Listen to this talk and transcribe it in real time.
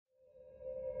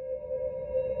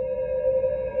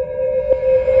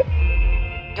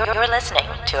You're listening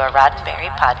to a Roddenberry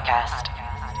podcast.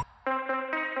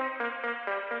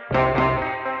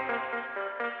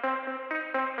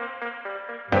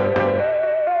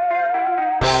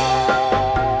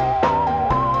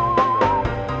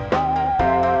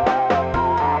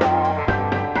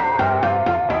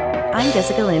 I'm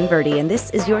Jessica Lynn Verdi, and this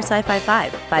is your Sci-Fi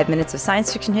 5 minutes of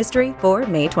science fiction history for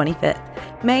May 25th.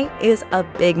 May is a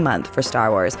big month for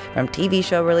Star Wars, from TV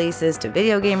show releases to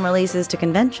video game releases to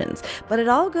conventions, but it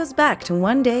all goes back to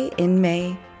one day in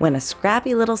May when a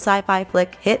scrappy little sci-fi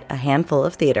flick hit a handful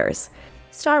of theaters.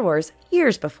 Star Wars,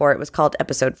 years before it was called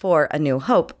Episode 4, A New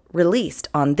Hope, released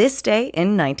on this day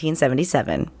in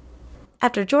 1977.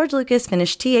 After George Lucas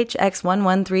finished THX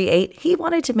 1138, he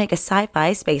wanted to make a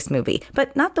sci-fi space movie,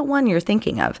 but not the one you're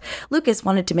thinking of. Lucas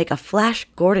wanted to make a Flash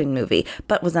Gordon movie,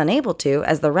 but was unable to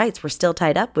as the rights were still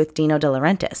tied up with Dino De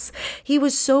Laurentiis. He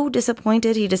was so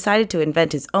disappointed he decided to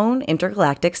invent his own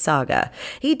intergalactic saga.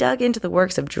 He dug into the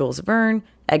works of Jules Verne,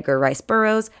 Edgar Rice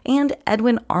Burroughs, and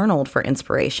Edwin Arnold for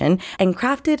inspiration, and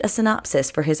crafted a synopsis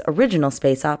for his original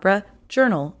space opera,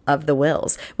 Journal of the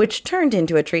Whills, which turned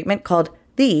into a treatment called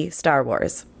The Star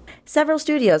Wars. Several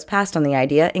studios passed on the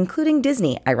idea, including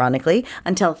Disney, ironically,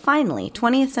 until finally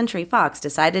 20th Century Fox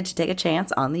decided to take a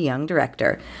chance on the young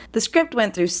director. The script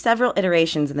went through several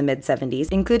iterations in the mid-70s,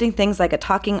 including things like a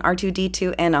talking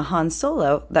R2-D2 and a Han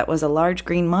Solo that was a large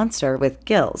green monster with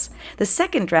gills. The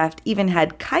second draft even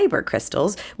had Kyber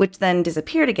crystals, which then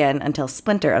disappeared again until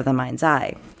Splinter of the Mind's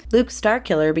Eye. Luke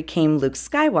Starkiller became Luke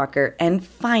Skywalker, and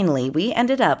finally we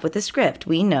ended up with the script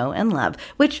we know and love,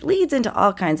 which leads into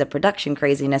all kinds of production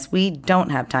craziness we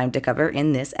don't have time to cover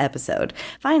in this episode.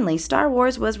 Finally, Star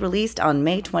Wars was released on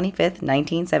May 25th,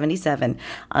 1977.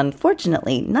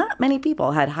 Unfortunately, not many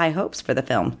people had high hopes for the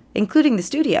film, including the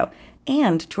studio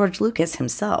and George Lucas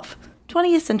himself.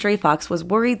 20th Century Fox was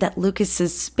worried that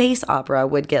Lucas's space opera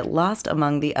would get lost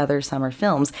among the other summer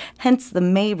films, hence the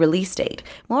May release date.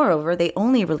 Moreover, they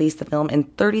only released the film in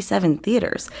 37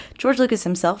 theaters. George Lucas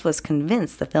himself was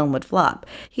convinced the film would flop.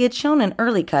 He had shown an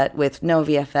early cut with no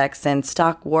VFX and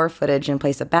stock war footage in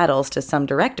place of battles to some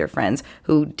director friends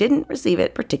who didn't receive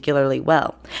it particularly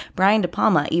well. Brian De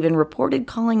Palma even reported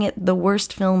calling it the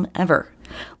worst film ever.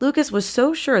 Lucas was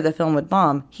so sure the film would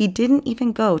bomb, he didn't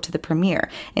even go to the premiere.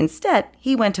 Instead,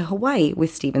 he went to Hawaii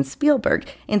with Steven Spielberg,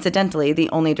 incidentally the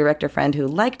only director friend who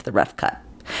liked the rough cut.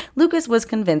 Lucas was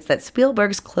convinced that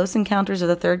Spielberg's Close Encounters of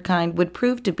the Third Kind would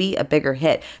prove to be a bigger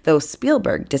hit, though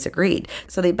Spielberg disagreed,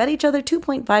 so they bet each other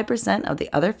 2.5% of the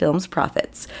other film's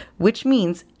profits. Which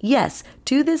means, yes,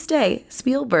 to this day,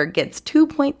 Spielberg gets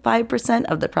 2.5%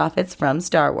 of the profits from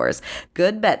Star Wars.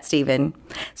 Good bet, Steven.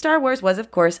 Star Wars was, of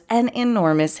course, an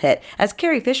enormous hit. As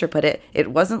Carrie Fisher put it,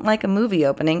 it wasn't like a movie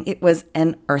opening, it was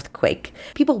an earthquake.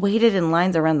 People waited in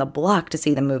lines around the block to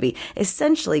see the movie,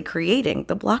 essentially creating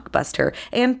the blockbuster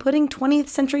and putting 20th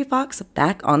Century Fox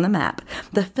back on the map.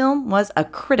 The film was a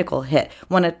critical hit,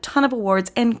 won a ton of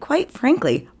awards, and quite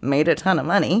frankly, made a ton of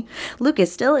money.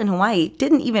 Lucas, still in Hawaii,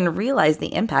 didn't even realize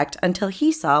the impact until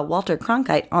he saw Walter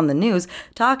Cronkite on the news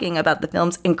talking about the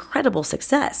film's incredible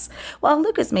success. While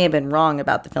Lucas may have been wrong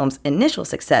about the film's initial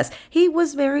success, he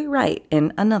was very right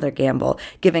in another gamble,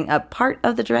 giving up part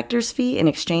of the director's fee in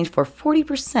exchange for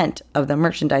 40% of the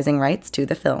merchandising rights to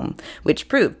the film, which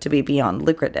proved to be beyond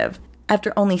lucrative.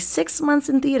 After only 6 months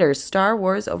in theaters, Star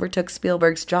Wars overtook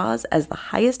Spielberg's Jaws as the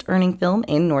highest-earning film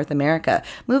in North America,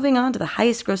 moving on to the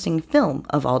highest-grossing film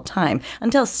of all time,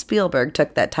 until Spielberg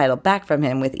took that title back from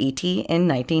him with E.T. in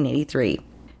 1983.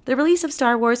 The release of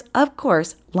Star Wars, of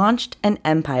course, launched an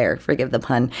empire, forgive the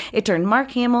pun. It turned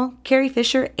Mark Hamill, Carrie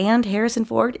Fisher, and Harrison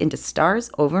Ford into stars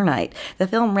overnight. The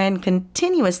film ran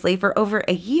continuously for over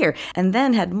a year and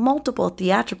then had multiple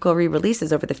theatrical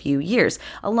re-releases over the few years,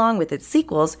 along with its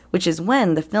sequels, which is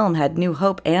when the film had New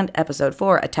Hope and Episode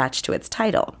 4 attached to its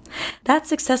title. That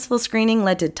successful screening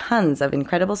led to tons of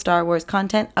incredible Star Wars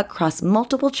content across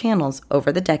multiple channels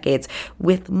over the decades,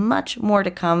 with much more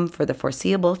to come for the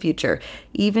foreseeable future,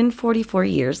 even 44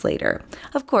 years later.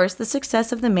 Of course, the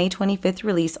success of the May 25th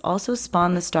release also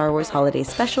spawned the Star Wars Holiday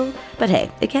Special, but hey,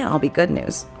 it can't all be good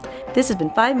news. This has been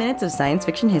 5 minutes of science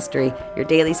fiction history, your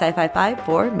daily Sci-Fi 5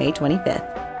 for May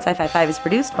 25th. Sci-Fi 5 is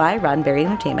produced by Roddenberry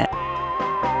Entertainment.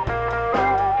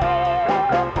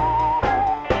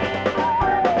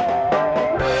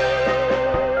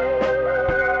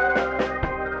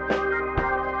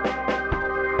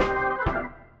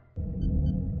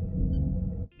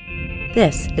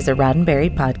 This is a Roddenberry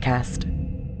podcast.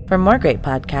 For more great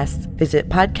podcasts, visit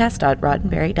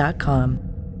podcast.roddenberry.com.